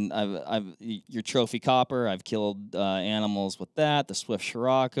there. I mean, I've your trophy copper. I've killed animals with that. The Swift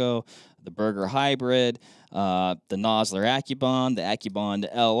Scirocco, the Burger Hybrid, the Nosler Accubond, the Accubond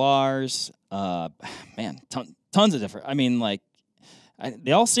LRs. Man, tons of different. I mean, like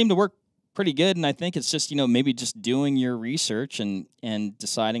they all seem to work pretty good, and I think it's just maybe just doing your research and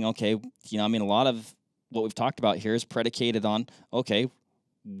deciding. Okay, I mean, a lot of what we've talked about here is predicated on okay,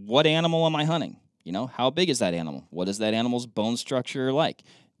 what animal am I hunting? How big is that animal? What is that animal's bone structure like?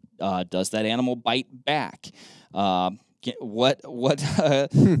 Does that animal bite back? What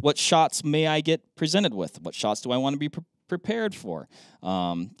shots may I get presented with? What shots do I want to be prepared for?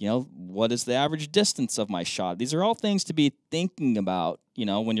 What is the average distance of my shot? These are all things to be thinking about,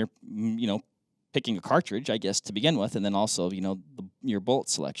 when you're, picking a cartridge, I guess, to begin with, and then also, your bullet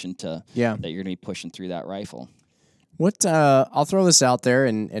selection that you're going to be pushing through that rifle. I'll throw this out there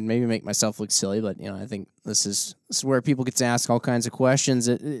and maybe make myself look silly, but I think this is where people get to ask all kinds of questions.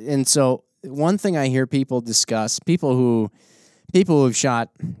 And so one thing I hear people discuss, people who've shot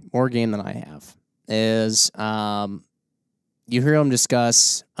more game than I have, is you hear them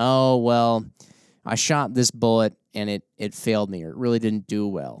discuss, oh well, I shot this bullet and it failed me, or it really didn't do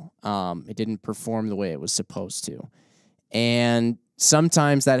well. It didn't perform the way it was supposed to. And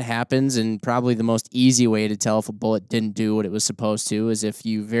sometimes that happens, and probably the most easy way to tell if a bullet didn't do what it was supposed to is if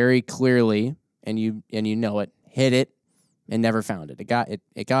you very clearly and you know it, hit it and never found it.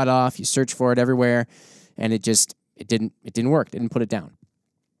 It got off. You search for it everywhere, and it didn't work. Didn't put it down.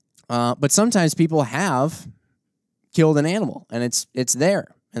 But sometimes people have killed an animal and it's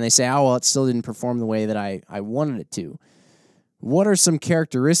there, and they say, oh well, it still didn't perform the way that I wanted it to. What are some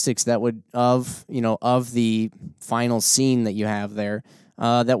characteristics that would of the final scene that you have there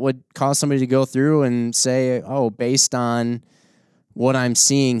that would cause somebody to go through and say, oh, based on what I'm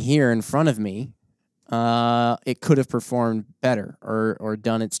seeing here in front of me, it could have performed better or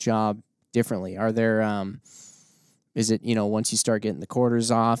done its job differently? Are there is it once you start getting the quarters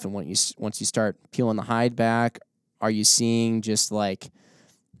off and once you start peeling the hide back, are you seeing just like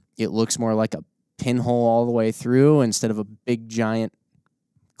it looks more like a pinhole all the way through instead of a big giant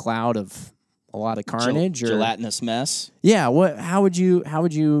cloud of a lot of carnage or gelatinous mess? Yeah, how would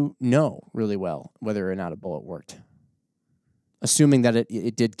you know really well whether or not a bullet worked? Assuming that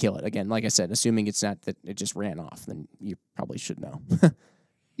it did kill it. Again, like I said, assuming it's not that it just ran off, then you probably should know.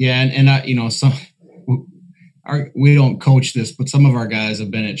 Yeah, and some we don't coach this, but some of our guys have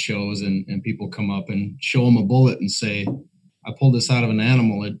been at shows and people come up and show them a bullet and say, I pulled this out of an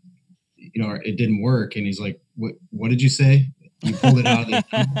animal. It didn't work. And he's like, what did you say? You pulled it out of the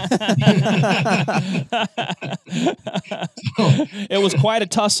It was quite a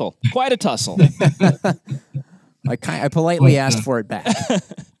tussle. I politely asked for it back.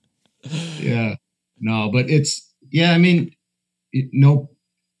 Yeah. No, but I mean,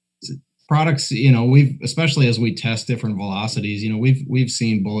 products, we've, especially as we test different velocities, we've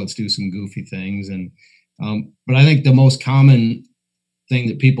seen bullets do some goofy things. And, but I think the most common thing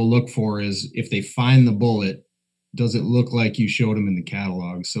that people look for is if they find the bullet, does it look like you showed them in the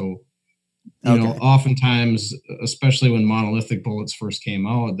catalog? So, oftentimes, especially when monolithic bullets first came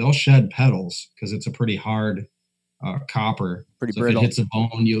out, they'll shed petals because it's a pretty hard copper. Pretty so brittle. If it hits a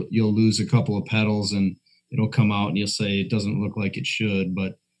bone, you'll lose a couple of petals and it'll come out and you'll say it doesn't look like it should,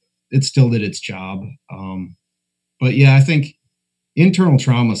 but it still did its job. But yeah, I think internal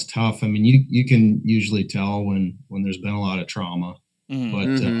trauma is tough. I mean, you can usually tell when there's been a lot of trauma.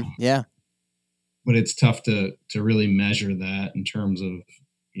 But yeah, but it's tough to really measure that in terms of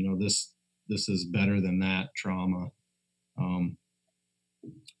this is better than that trauma.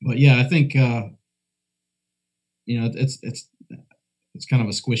 But yeah, I think it's kind of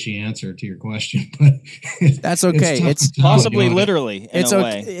a squishy answer to your question, but that's okay. It's possibly literally in a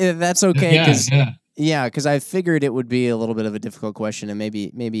way. That's okay because yeah, because I figured it would be a little bit of a difficult question and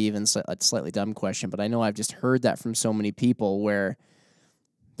maybe even a slightly dumb question, but I know I've just heard that from so many people where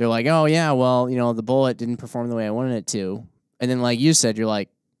they're like, oh, yeah, well, the bullet didn't perform the way I wanted it to. And then, like you said, you're like,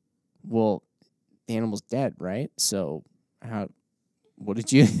 well, the animal's dead, right? So What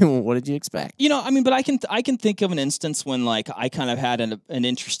did you expect? You know, I mean, but I can think of an instance when like I kind of had an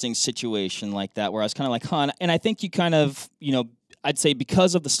interesting situation like that where I was kind of like, huh, and I think you kind of, you know, I'd say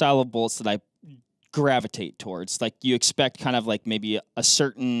because of the style of bullets that I gravitate towards, like you expect kind of like maybe a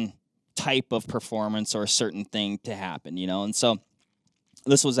certain type of performance or a certain thing to happen, you know, and so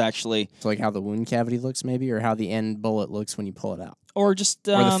this was actually So like how the wound cavity looks, maybe, or how the end bullet looks when you pull it out, or just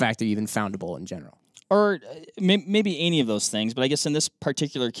or the fact that you even found a bullet in general. Or maybe any of those things, but I guess in this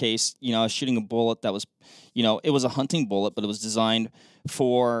particular case, you know, I was shooting a bullet that was, you know, it was a hunting bullet, but it was designed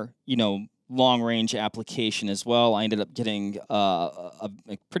for, you know, long-range application as well. I ended up getting a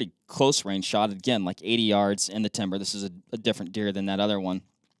pretty close-range shot, again, like 80 yards in the timber. This is a different deer than that other one.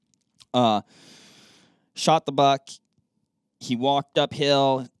 Shot the buck. He walked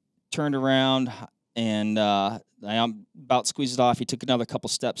uphill, turned around, and I about squeezed it off. He took another couple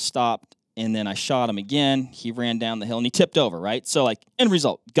steps, stopped. And then I shot him again. He ran down the hill and he tipped over, right? So, like, end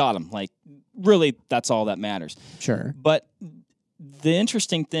result, got him. Like, really, that's all that matters. Sure. But the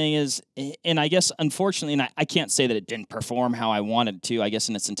interesting thing is, and I guess, unfortunately, and I can't say that it didn't perform how I wanted it to, I guess,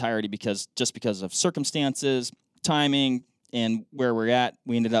 in its entirety, because of circumstances, timing, and where we're at,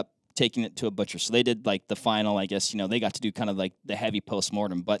 we ended up taking it to a butcher. So they did, like, the final, I guess, you know, they got to do kind of, like, the heavy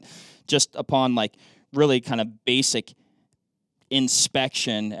postmortem. But just upon, like, really kind of basic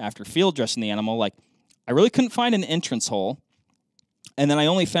inspection after field dressing the animal, like I really couldn't find an entrance hole, and then I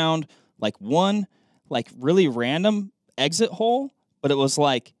only found like one like really random exit hole, but it was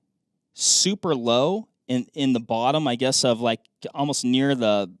like super low in the bottom, I guess, of like almost near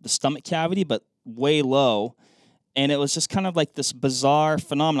the stomach cavity, but way low. And it was just kind of like this bizarre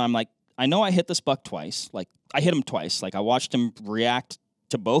phenomenon. I'm like, I know I hit this buck twice, like I hit him twice, like I watched him react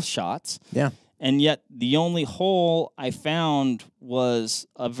to both shots. Yeah. And yet the only hole I found was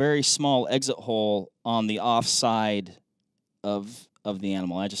a very small exit hole on the offside of the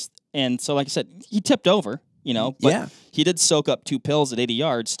animal. And so, like I said, he tipped over, you know, but he did soak up 2 pills at 80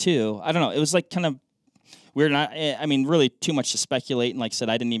 yards too. I don't know. It was like kind of weird. And I mean, really too much to speculate. And like I said,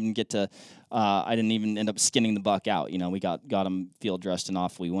 I didn't even end up skinning the buck out. You know, we got him field dressed and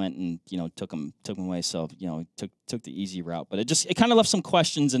off we went, and you know took him away. So you know took the easy route, but it kind of left some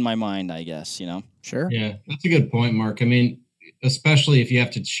questions in my mind, I guess. You know. Sure. Yeah, that's a good point, Mark. I mean, especially if you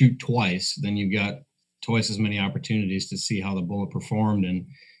have to shoot twice, then you've got twice as many opportunities to see how the bullet performed, and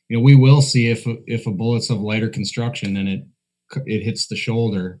you know we will see if a bullet's of lighter construction and it hits the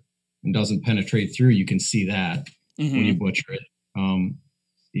shoulder and doesn't penetrate through. You can see that when you butcher it.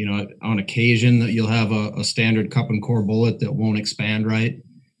 You know, on occasion that you'll have a standard cup and core bullet that won't expand right.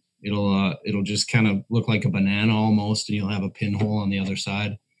 It'll just kind of look like a banana almost, and you'll have a pinhole on the other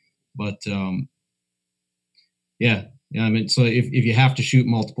side. But yeah. I mean, so if you have to shoot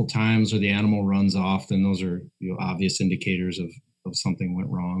multiple times or the animal runs off, then those are obvious indicators of something went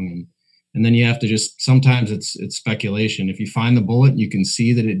wrong. And then you have to just, sometimes it's speculation. If you find the bullet and you can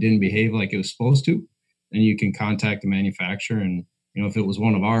see that it didn't behave like it was supposed to, then you can contact the manufacturer. And you know, if it was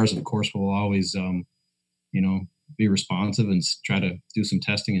one of ours, of course, we'll always, you know, be responsive and try to do some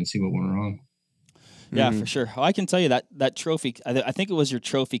testing and see what went wrong. Yeah, for sure. Well, I can tell you that trophy, I think it was your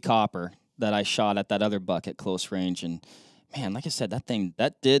trophy copper that I shot at that other buck at close range. And man, like I said, that thing,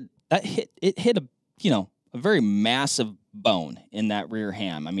 it hit a very massive bone in that rear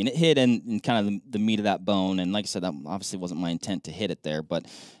ham. I mean, it hit in kind of the meat of that bone. And like I said, that obviously wasn't my intent to hit it there, but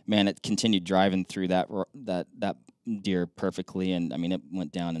man, it continued driving through that deer perfectly. And I mean, it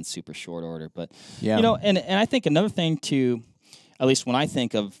went down in super short order, but yeah, you know, and I think another thing too, at least when I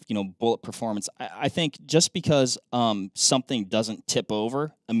think of, you know, bullet performance, I think just because something doesn't tip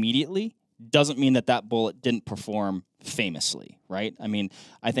over immediately doesn't mean that bullet didn't perform famously, right? I mean,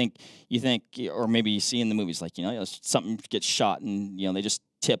 I think you think, or maybe you see in the movies, like, you know, something gets shot and, you know, they just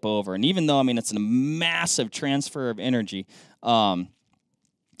tip over. And even though, I mean, it's a massive transfer of energy,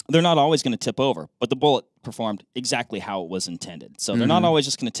 they're not always going to tip over, but the bullet performed exactly how it was intended. So they're not always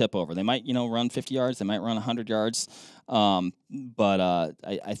just going to tip over. They might, you know, run 50 yards. They might run 100 yards. But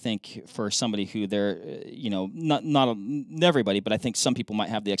I think for somebody who they're, you know, not everybody, but I think some people might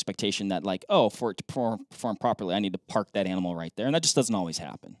have the expectation that, like, oh, for it to perform properly, I need to park that animal right there. And that just doesn't always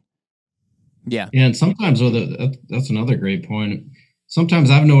happen. Yeah. Yeah, and sometimes that's another great point.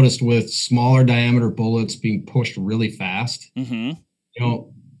 Sometimes I've noticed with smaller diameter bullets being pushed really fast, you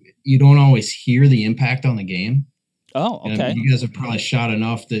know, you don't always hear the impact on the game. Oh, okay. And you guys have probably shot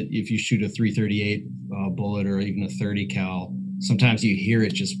enough that if you shoot a 338 bullet or even a 30 cal, sometimes you hear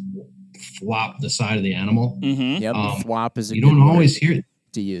it just flop the side of the animal. Yep, thwop is a you good don't word always hear it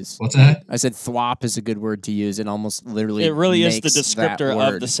to use. What's that? I said thwop is a good word to use. It almost literally it really is the makes descriptor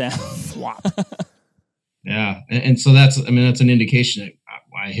that of the sound. Thwop. Yeah. And so that's an indication that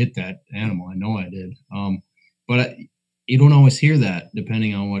I hit that animal. I know I did. But you don't always hear that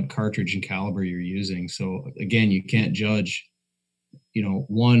depending on what cartridge and caliber you're using. So again, you can't judge,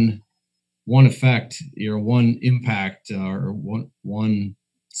 one effect, one impact, or one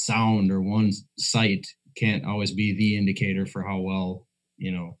sound or one sight can't always be the indicator for how well,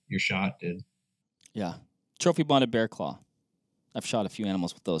 your shot did. Yeah. Trophy bonded bear claw. I've shot a few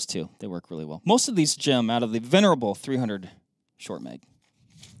animals with those too. They work really well. Most of these, Jim, out of the venerable 300 short mag.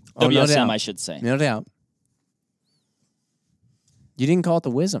 Oh, WSM, no doubt. I should say. No doubt. You didn't call it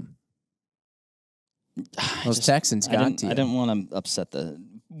the Wisdom. Those Texans got to you. I didn't want to upset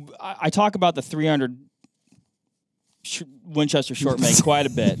I talk about the 300 Winchester short mag quite a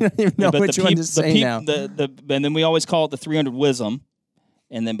bit. I don't even know which one to say now. And then we always call it the 300 Wisdom.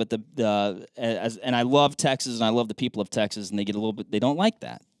 And then, and I love Texas, and I love the people of Texas, and they get a little bit. They don't like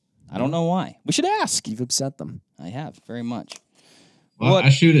that. I don't know why. We should ask. You've upset them. I have very much. Well, I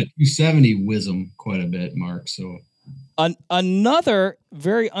shoot a 270 Wisdom quite a bit, Mark. So another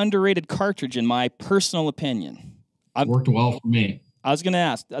very underrated cartridge, in my personal opinion. Worked well for me. I was going to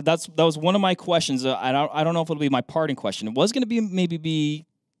ask. That was one of my questions. I don't know if it'll be my parting question. It was going to be,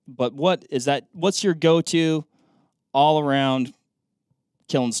 but what is that? What's your go-to all around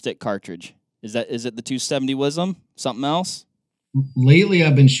kill and stick cartridge? Is it the 270 Wisdom? Something else? Lately,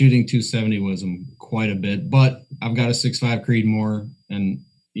 I've been shooting 270 Wisdom quite a bit, but I've got a 6.5 Creedmoor, and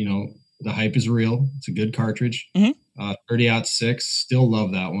the hype is real. It's a good cartridge. 30-06, still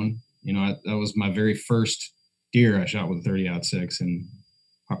love that one. That was my very first deer I shot with a 30-06, and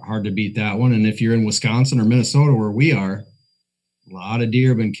hard to beat that one. And if you're in Wisconsin or Minnesota, where we are, a lot of deer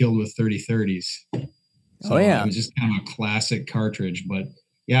have been killed with 30-30s. So it was just kind of a classic cartridge. But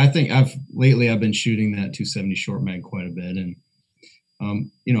yeah, I think I've been shooting that 270 short mag quite a bit, and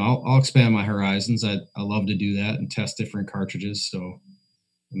I'll expand my horizons. I love to do that and test different cartridges. So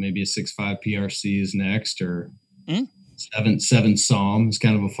maybe a 6.5 PRC is next, or 7 Psalm is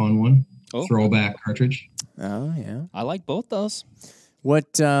kind of a fun one. Throwback cartridge. Oh yeah, I like both those.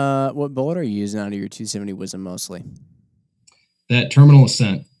 What bullet are you using out of your 270 Wisdom mostly? That Terminal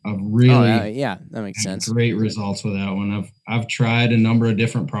Ascent. I've really that makes sense. Great results with that one. I've tried a number of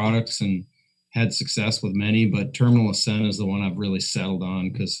different products and had success with many, but Terminal Ascent is the one I've really settled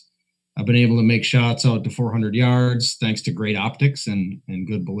on, because I've been able to make shots out to 400 yards thanks to great optics and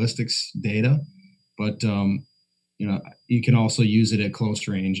good ballistics data. But you can also use it at close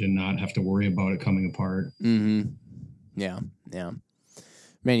range and not have to worry about it coming apart. Mm-hmm. Yeah.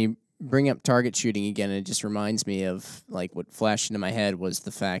 Man, you bring up target shooting again, and it just reminds me of like what flashed into my head was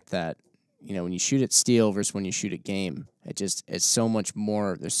the fact that when you shoot at steel versus when you shoot at game, it's so much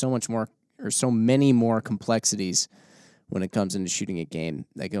more. There's so much more, or so many more complexities when it comes into shooting a game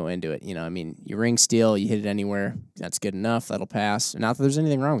that go into it. You ring steel, you hit it anywhere, that's good enough, that'll pass. Not that there's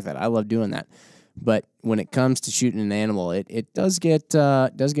anything wrong with that. I love doing that. But when it comes to shooting an animal, it does get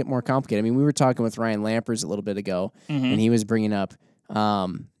more complicated. I mean, we were talking with Ryan Lampers a little bit ago, and he was bringing up,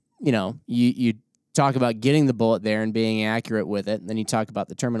 you talk about getting the bullet there and being accurate with it, and then you talk about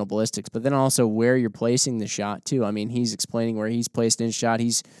the terminal ballistics, but then also where you're placing the shot too. I mean, he's explaining where he's placed his shot.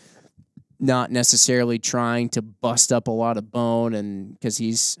 He's not necessarily trying to bust up a lot of bone, and because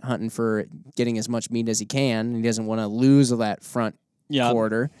he's hunting for getting as much meat as he can, he doesn't want to lose that front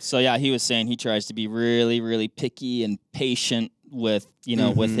quarter. So yeah, he was saying he tries to be really, really picky and patient with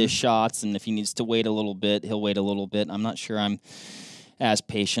with his shots, and if he needs to wait a little bit, he'll wait a little bit. I'm not sure I'm as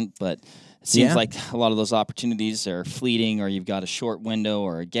patient, but it seems like a lot of those opportunities are fleeting, or you've got a short window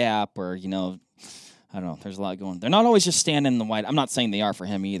or a gap, or I don't know. There's a lot going. They're not always just standing in the white. I'm not saying they are for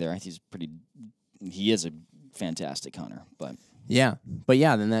him either. He is a fantastic hunter, but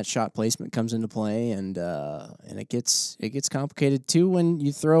then that shot placement comes into play, and it gets complicated too when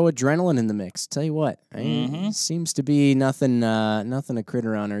you throw adrenaline in the mix. Tell you what, seems to be nothing a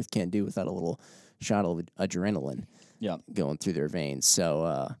critter on earth can't do without a little shot of adrenaline. Going through their veins.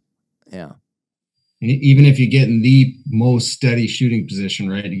 So, even if you get in the most steady shooting position,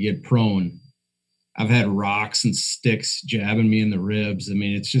 right, you get prone. I've had rocks and sticks jabbing me in the ribs. I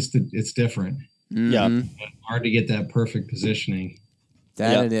mean, it's different. Yeah. Hard to get that perfect positioning.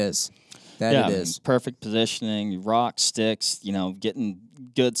 It is. It is. Perfect positioning, rocks, sticks, getting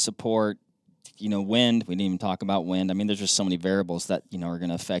good support, wind. We didn't even talk about wind. I mean, there's just so many variables that, are going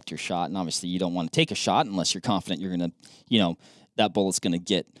to affect your shot. And obviously you don't want to take a shot unless you're confident you're going to, that bullet's going to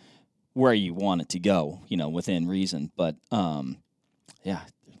get where you want it to go, within reason. But, there's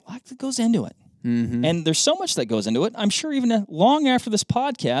a lot that goes into it. Mm-hmm. And there's so much that goes into it. I'm sure even long after this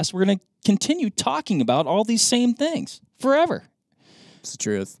podcast, we're going to continue talking about all these same things forever. It's the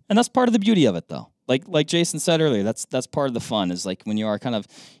truth. And that's part of the beauty of it, though. like Jason said earlier, that's part of the fun, is like when you are kind of,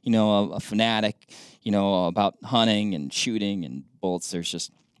 a fanatic, about hunting and shooting and bullets, there's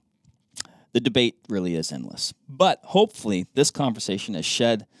just, the debate really is endless. But hopefully this conversation has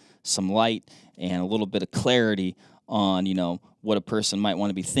shed some light and a little bit of clarity on, what a person might want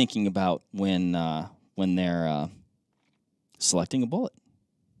to be thinking about when they're selecting a bullet.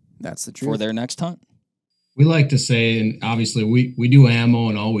 That's the truth. For their next hunt. We like to say, and obviously we do ammo,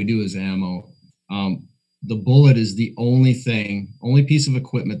 and all we do is ammo. The bullet is the only piece of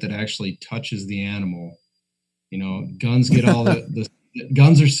equipment that actually touches the animal. Guns get all the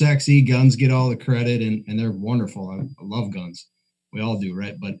guns are sexy. Guns get all the credit, and they're wonderful. I love guns. We all do,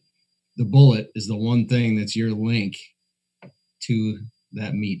 right? But the bullet is the one thing that's your link to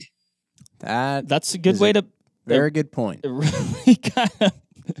that meat. That's a good way to. Very good point. It really kind of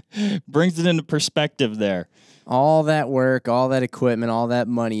brings it into perspective there. All that work, all that equipment, all that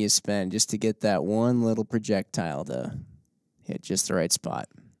money is spent just to get that one little projectile to hit just the right spot.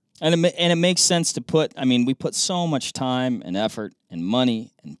 And it makes sense to put. I mean, we put so much time and effort and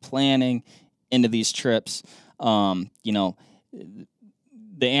money and planning into these trips. The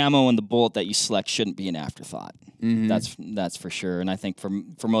ammo and the bullet that you select shouldn't be an afterthought. Mm-hmm. That's for sure. And I think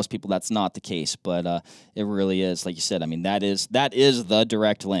for most people that's not the case, but it really is. Like you said, I mean, that is the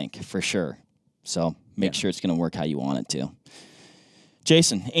direct link for sure. So make sure it's going to work how you want it to.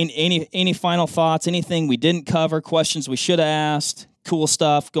 Jason, any final thoughts? Anything we didn't cover? Questions we should have asked? Cool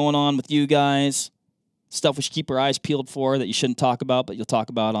stuff going on with you guys? Stuff we should keep our eyes peeled for that you shouldn't talk about, but you'll talk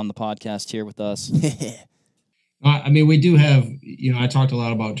about on the podcast here with us. I mean, we do have, I talked a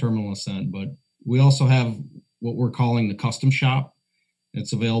lot about terminal ascent, but we also have what we're calling the custom shop.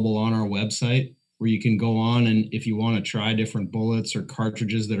 It's available on our website, where you can go on, and if you want to try different bullets or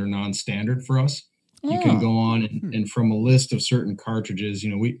cartridges that are non-standard for us, you can go on and from a list of certain cartridges,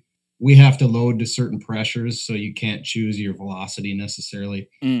 we have to load to certain pressures, so you can't choose your velocity necessarily,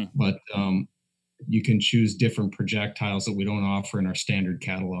 but you can choose different projectiles that we don't offer in our standard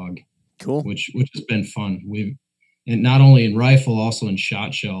catalog. Cool. Which has been fun. And not only in rifle, also in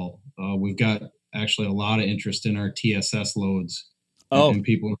shot shell. We've got actually a lot of interest in our TSS loads. And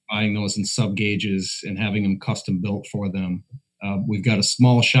people are buying those in sub gauges and having them custom built for them. We've got a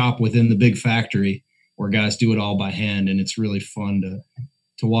small shop within the big factory where guys do it all by hand, and it's really fun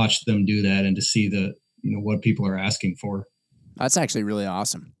to watch them do that and to see what people are asking for. That's actually really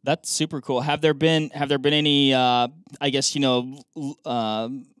awesome. That's super cool. Have there been any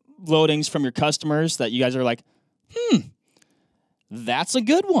loadings from your customers that you guys are like, that's a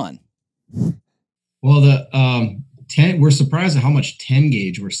good one? Well, the 10, we're surprised at how much 10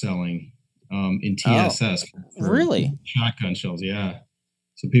 gauge we're selling in TSS. For really? Shotgun shells, yeah.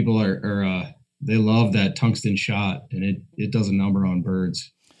 So people are they love that tungsten shot, and it does a number on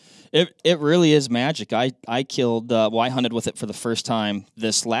birds. It really is magic. I killed. I hunted with it for the first time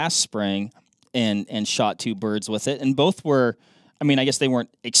this last spring, and shot 2 birds with it, and both were. I mean, I guess they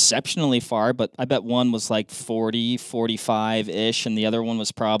weren't exceptionally far, but I bet one was like 40, 45-ish, and the other one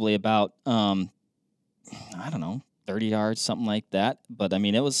was probably about, 30 yards, something like that. But, I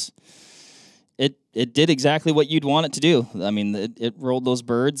mean, it did exactly what you'd want it to do. I mean, it rolled those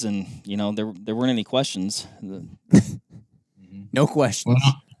birds, and, there weren't any questions. No questions. Well,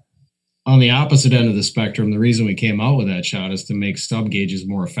 on the opposite end of the spectrum, the reason we came out with that shot is to make stub gauges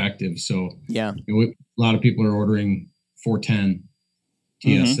more effective. So, yeah, a lot of people are ordering 410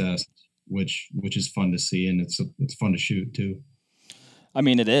 TSS, which is fun to see, and it's fun to shoot too. I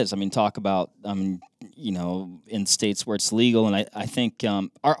mean, it is. I mean, talk about in states where it's legal, and I think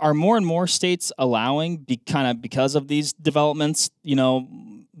are more and more states allowing because of these developments,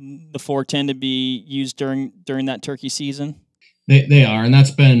 the 410 to be used during that turkey season. They are, and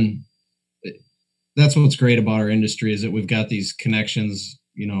that's what's great about our industry, is that we've got these connections,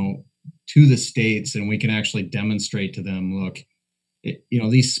 to the states, and we can actually demonstrate to them, look,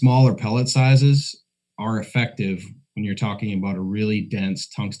 these smaller pellet sizes are effective when you're talking about a really dense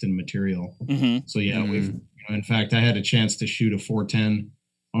tungsten material. Mm-hmm. So yeah, we've, in fact, I had a chance to shoot a 410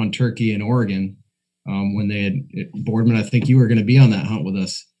 on turkey in Oregon when they had Boardman. I think you were going to be on that hunt with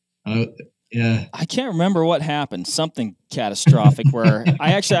us. Yeah, I can't remember what happened. Something catastrophic where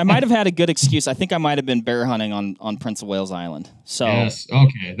I might have had a good excuse. I think I might have been bear hunting on Prince of Wales Island. So yes,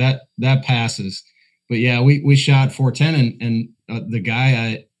 okay, that passes. But yeah, we shot 410, and the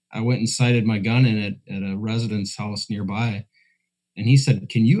guy I went and sighted my gun in at a resident's house nearby, and he said,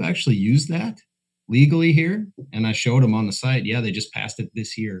 "Can you actually use that legally here?" And I showed him on the site. Yeah, they just passed it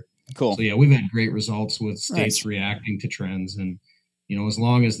this year. Cool. So yeah, we've had great results with states reacting to trends, and as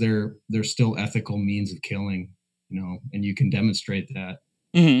long as they're still ethical means of killing, and you can demonstrate that.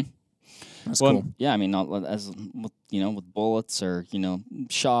 Mm-hmm. That's Well, cool. yeah, I mean, as with, with bullets or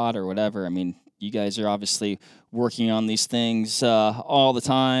shot or whatever. I mean, you guys are obviously working on these things all the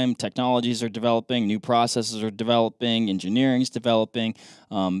time. Technologies are developing, new processes are developing, engineering's developing,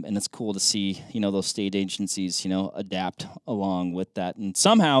 and it's cool to see those state agencies adapt along with that. And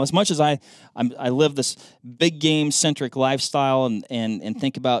somehow, as much as I live this big game centric lifestyle and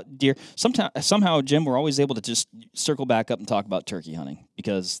think about deer, somehow, Jim, we're always able to just circle back up and talk about turkey hunting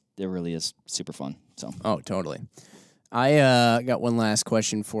because it really is super fun. So. Oh, totally. I got one last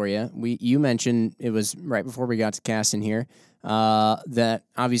question for you. You mentioned it was right before we got to casting here that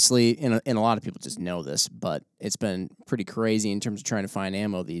obviously, and a lot of people just know this, but it's been pretty crazy in terms of trying to find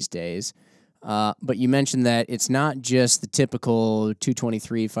ammo these days. But you mentioned that it's not just the typical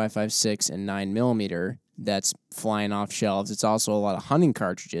 223, 5.56, and 9mm that's flying off shelves. It's also a lot of hunting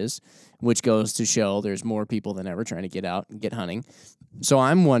cartridges, which goes to show there's more people than ever trying to get out and get hunting. So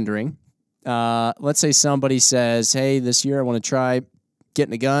I'm wondering. Let's say somebody says, hey, this year I want to try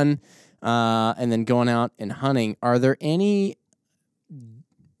getting a gun and then going out and hunting. Are there any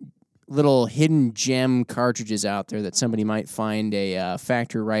little hidden gem cartridges out there that somebody might find a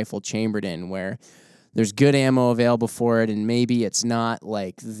factory rifle chambered in where there's good ammo available for it and maybe it's not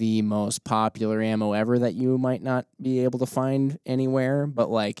like the most popular ammo ever that you might not be able to find anywhere,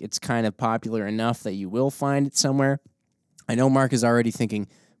 but like it's kind of popular enough that you will find it somewhere? I know Mark is already thinking,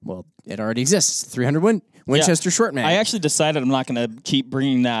 well, it already exists. 300 Winchester short mag. I actually decided I'm not going to keep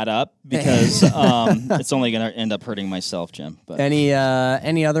bringing that up because it's only going to end up hurting myself, Jim. But any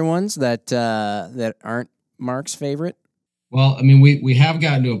other ones that aren't Mark's favorite? Well, I mean, we have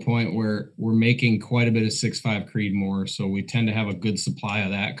gotten to a point where we're making quite a bit of 6.5 Creedmoor, so we tend to have a good supply of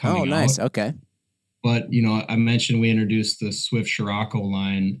that coming out. Oh, nice. Okay. But, I mentioned we introduced the Swift Scirocco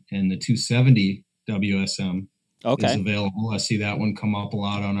line and the 270 WSM. Okay. Is available. I see that one come up a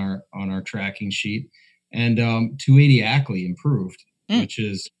lot on our tracking sheet. And 280 Ackley improved, which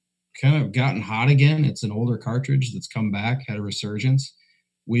is kind of gotten hot again. It's an older cartridge that's come back, had a resurgence.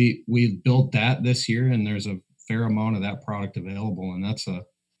 We've built that this year, and there's a fair amount of that product available. And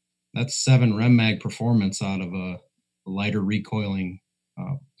that's 7 Rem Mag performance out of a lighter recoiling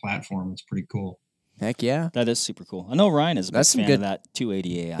platform. It's pretty cool. Heck yeah. That is super cool. I know Ryan is a big fan of that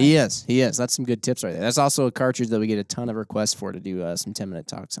 280 AI. He is. That's some good tips right there. That's also a cartridge that we get a ton of requests for to do some 10-minute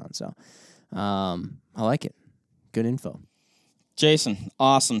talks on. So I like it. Good info. Jason,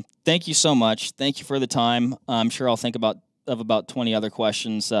 awesome. Thank you so much. Thank you for the time. I'm sure I'll think of about 20 other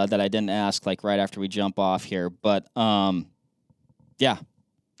questions that I didn't ask like right after we jump off here. But yeah,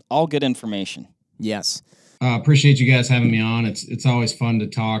 all good information. Yes. Appreciate you guys having me on. It's always fun to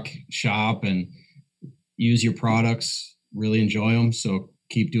talk shop and use your products, really enjoy them. So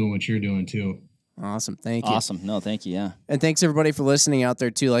keep doing what you're doing too. Awesome. Thank you. Awesome. No, thank you. Yeah. And thanks everybody for listening out there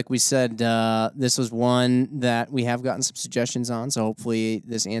too. Like we said, this was one that we have gotten some suggestions on. So hopefully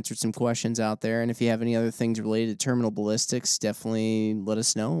this answered some questions out there. And if you have any other things related to terminal ballistics, definitely let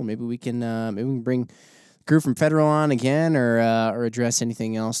us know. Maybe we can bring crew from Federal on again or address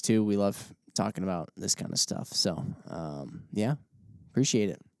anything else too. We love talking about this kind of stuff. So yeah, appreciate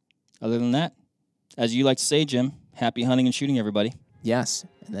it. Other than that, as you like to say, Jim, happy hunting and shooting, everybody. Yes.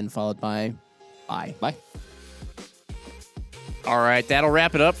 And then followed by bye. Bye. All right, that'll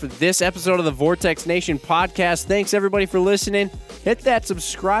wrap it up for this episode of the Vortex Nation podcast. Thanks, everybody, for listening. Hit that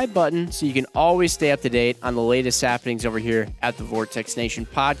subscribe button so you can always stay up to date on the latest happenings over here at the Vortex Nation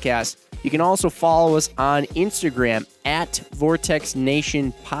podcast. You can also follow us on Instagram at Vortex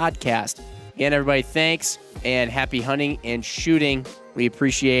Nation Podcast. Again, everybody, thanks, and happy hunting and shooting. We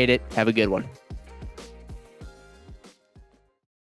appreciate it. Have a good one.